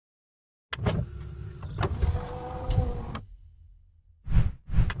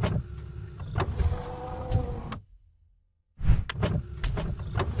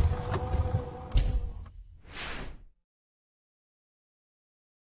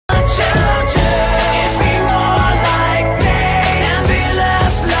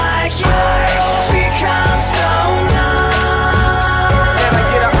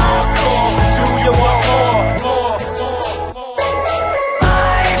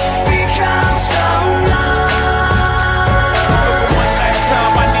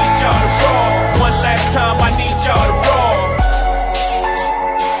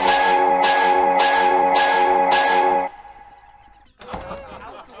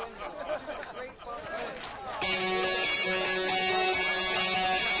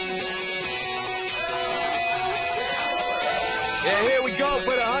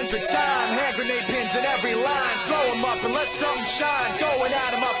100 times. Hand grenade pins in every line. Throw them up and let something shine. Going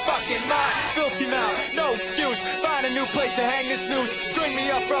out of my fucking mind. Filthy mouth, no excuse. Find a new place to hang this noose. String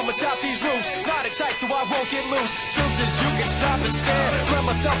me up from atop these roofs. Knot it tight so I won't get loose. Truth is you can stop and stare. Run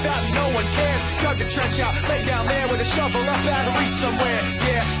myself out and no one cares. Dug the trench out, lay down there with a shovel up out of reach somewhere.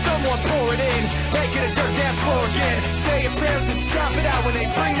 Yeah, someone pour it in. Make it a dirt dance floor again. Say your prayers and stop it out when they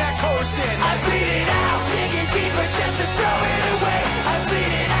bring that chorus in. I bleed it out, digging deeper just to throw it away. I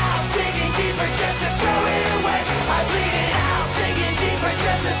bleed it out, digging deeper just to throw it away. I bleed it out, digging deeper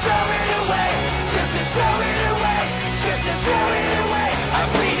just to throw it away. Just to throw it away, just to throw it away. I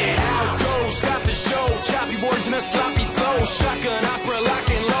bleed it out. Go, stop the show. Choppy words in a sloppy flow. Shotgun opera, lock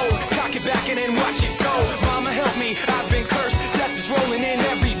and load. Cock it back and then watch it go. Mama help me, I've been cursed. Death is rolling in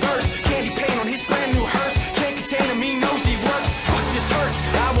every verse. Candy paint on his brand new hearse. Can't contain him, he knows he works. Fuck, this hurts,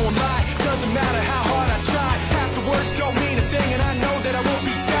 I won't lie. Doesn't matter how hard I try. Half the words don't mean a thing, and I know that I won't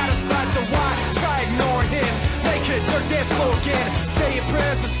be satisfied. So why try ignoring him? Make it a dirt dance floor again. Say your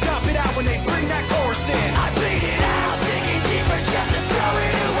prayers and stop it out when they bring that chorus in. I bleed it out, digging deeper just to throw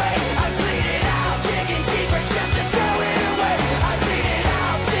it away. I bleed it out, digging deeper just to throw it away. I bleed it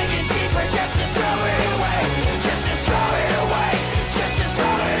out, digging deeper just to throw it away. Just to throw it away, just to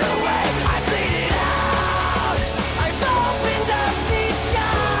throw it away. I bleed it out. I've opened up these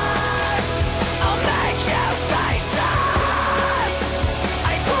skies. I'll make you face us.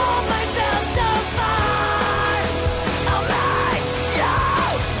 I pulled myself so far. I'll make you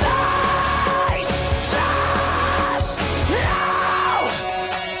face us. No!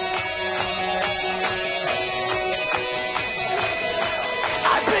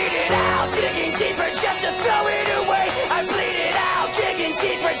 I bleed it out, digging deeper just to throw it away. I bleed it out, digging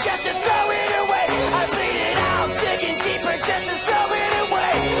deeper just to throw it away. I bleed it out, digging deeper just to throw it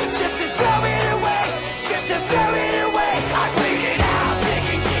away. Just to throw it away, just to throw it away. I bleed it out,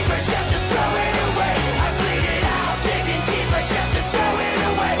 digging deeper just to throw it away. I bleed it out, digging deeper just to throw it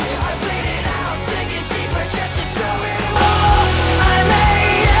away. I bleed it out, digging deeper just to throw it away. I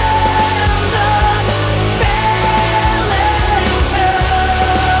may end up failing too,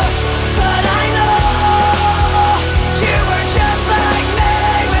 but I know you were just like me,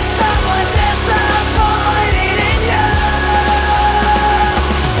 with someone disappointed in you.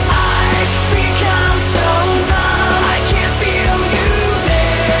 I've become so numb, I can't feel you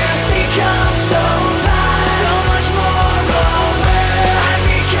there. Become so tired, so much more aware. I'm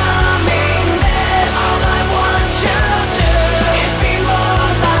becoming this. All I want you to do is be more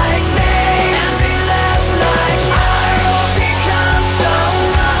like me and be less like you. I've become so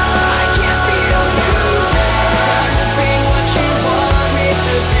numb, I can't feel you there. Time to be what you want me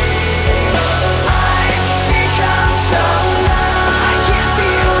to be. I've become so numb, I can't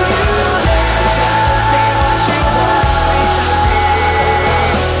feel you there. Time to be what you want me to be.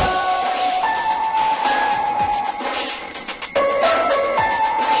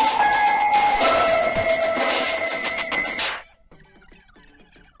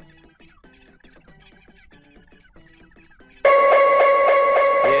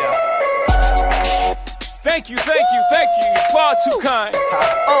 Yeah. Thank you, thank you, thank you. You're far too kind.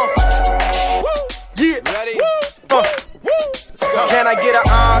 Woo. Yeah. Ready? Woo. Let's go. Can I get an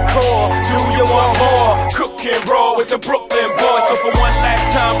encore? Do you want more? Cook and roll with the Brooklyn boys. So for one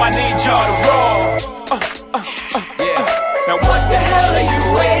last time, I need y'all to roll. Yeah. Now what the hell are you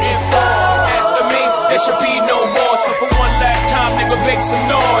waiting for? After me, there should be no more. So for one last time, nigga, make some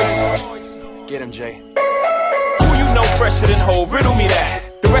noise. Get him, Jay. Who you know fresher than Ho? Riddle me that.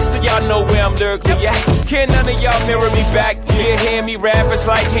 The rest of y'all know where I'm lyrically at. Can none of y'all mirror me back? Yeah, hear me rap, it's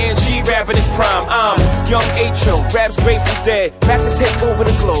like hand G rapping his prime. I'm young H.O., raps Grateful Dead, back to take over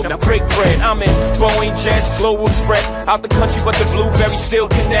the globe, now break bread. I'm in Boeing Jets, Global Express, out the country but the blueberries still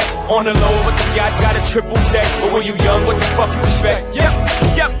connect. On the low but the yacht got a triple deck. But when you young, what the fuck you expect?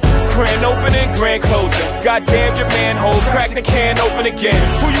 Yep. Grand opening, grand closing. Goddamn your manhole, crack the can open again.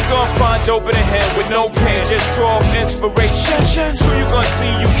 Who you gonna find open a hand with no pen? Just draw inspiration. Who you gonna see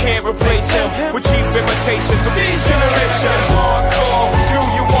you can't replace him with cheap imitations of these generations? Hardcore, do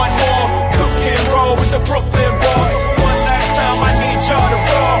you want more? Cook and roll with the Brooklyn boys. So for one last time, I need y'all to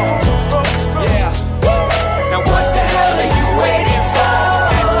roll. Yeah. Now what the hell are you waiting for?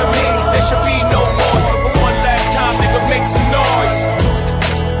 After me, there should be no more. So for one last time, nigga, make some noise.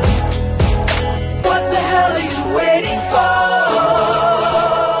 What the hell are you waiting for?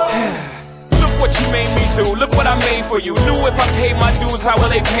 Look what you made me do, look what I made for you. Knew if I paid my dues, how will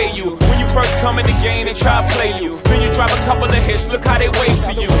they pay you? When you first come in the game, they try to play you. Then you drop a couple of hits, look how they wave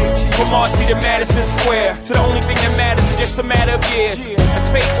to you. From Marcy to Madison Square, to the only thing that matters is just a matter of years. As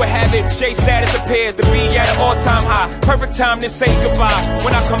fate would have it, J status appears to be at an all-time high. Perfect time to say goodbye.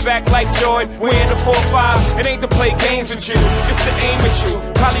 When I come back like Jordan, we're in the 4-5. It ain't to play games with you, it's to aim at you,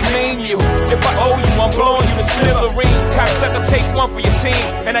 probably maim you. If I owe you, I'm blowing you to smithereens. Cocksucker, take one for your team,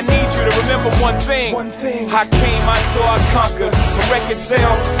 and I need you to remember one thing. I came, I saw, I conquered. From record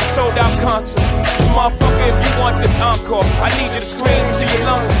sales, sold out concerts. So motherfucker, if you want this encore, I need you to scream till your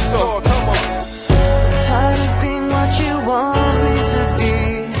lungs are sore. Come on. Tired of being what you want me to be,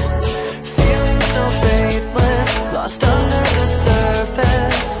 feeling so faithless, lost under the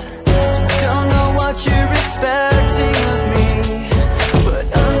surface. Don't know what you're expecting of me, but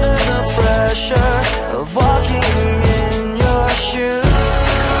under the pressure of walking in your shoes,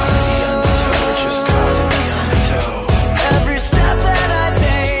 every step that I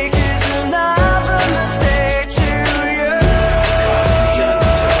take is another mistake to you,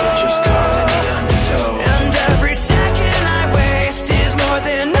 and every second I waste is more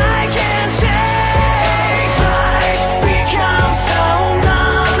than I can take. I've become so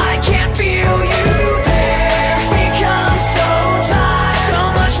numb, I can't feel you there. Become so tired, so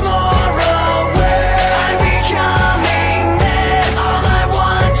much more aware. I'm becoming this. All I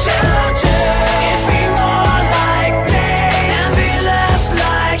want to do is be more like me and be less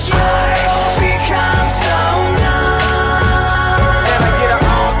like you. I've become so numb. Can I get an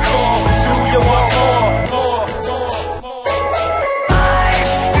encore? Do you want more?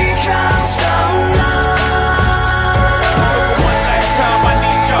 I've become so numb. So for one last time, I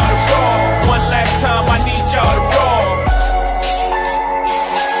need y'all to roll. One last time, I need y'all to roll.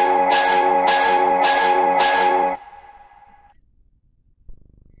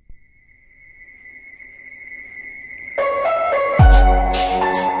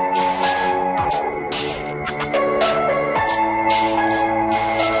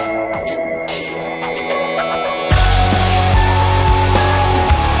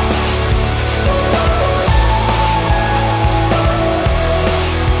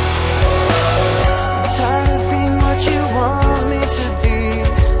 Tired of being what you want me to be,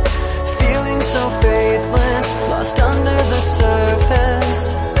 feeling so faithless, lost under the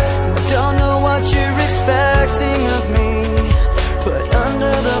surface. Don't know what you're expecting of me, but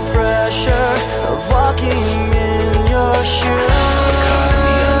under the pressure of walking in your shoes,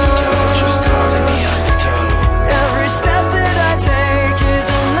 every step that I take is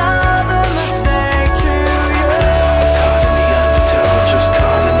another mistake to you.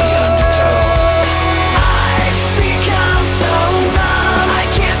 I've become so numb, I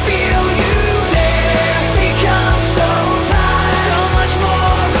can't feel you there. Become so tired, so much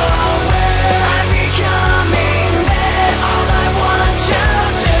more aware. I'm becoming this. All I want to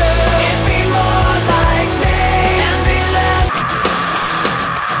do is be more like me and be less.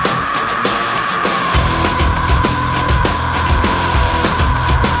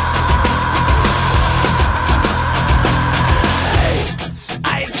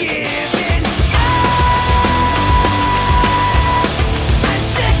 I've given I'm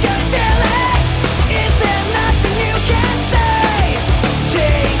sick of feeling. Is there nothing you can say?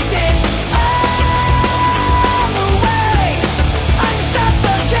 Take this all away. I'm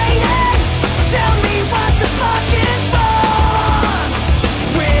suffocating. Tell me what the fuck is wrong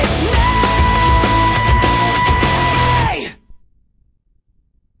with me?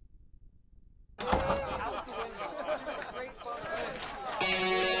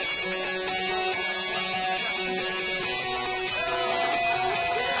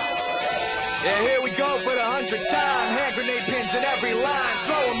 Yeah, here we go for the 100th time. Hand grenade pins in every line.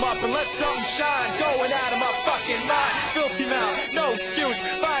 Throw them up and let something shine. Going out of my fucking mind. Filthy mouth, no excuse.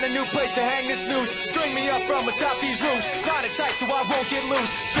 Find a new place to hang this noose. String me up from atop these roofs. Line it tight so I won't get loose.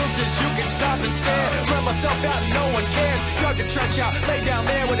 Truth is you can stop and stare. Run myself out and no one cares. Dug the trench out, lay down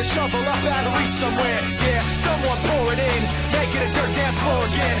there with a shovel up out of reach somewhere. Yeah, someone pour it in. Make it a dirt dance floor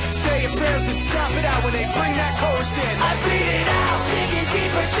again. Say your prayers and stop it out when they bring that chorus in. I bleed it out, digging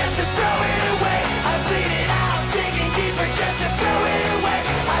deeper just to throw it away. I bleed it out, digging deeper just to throw it away.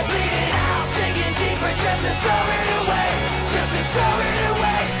 I bleed it out, digging deeper just to throw it away. Just to throw it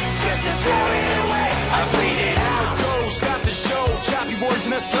away, just to throw it away. I bleed it out. Go, stop the show. Choppy words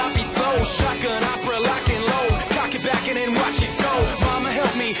in a sloppy flow. Shotgun opera, lock and load. Cock it back and then watch it go. Mama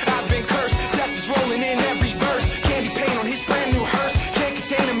help me, I've been cursed. Death is rolling in every verse. Candy paint on his brand new hearse. Can't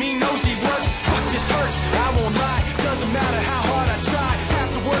contain him, he knows he works. Fuck, this hurts, I won't lie. Doesn't matter how hard I try.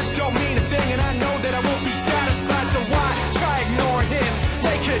 Half the words don't mean a thing, and I know that I won't be satisfied. So why try ignoring him?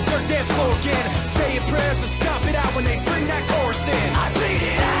 Make it a dirt dance floor again. Say your prayers and stomp it out when they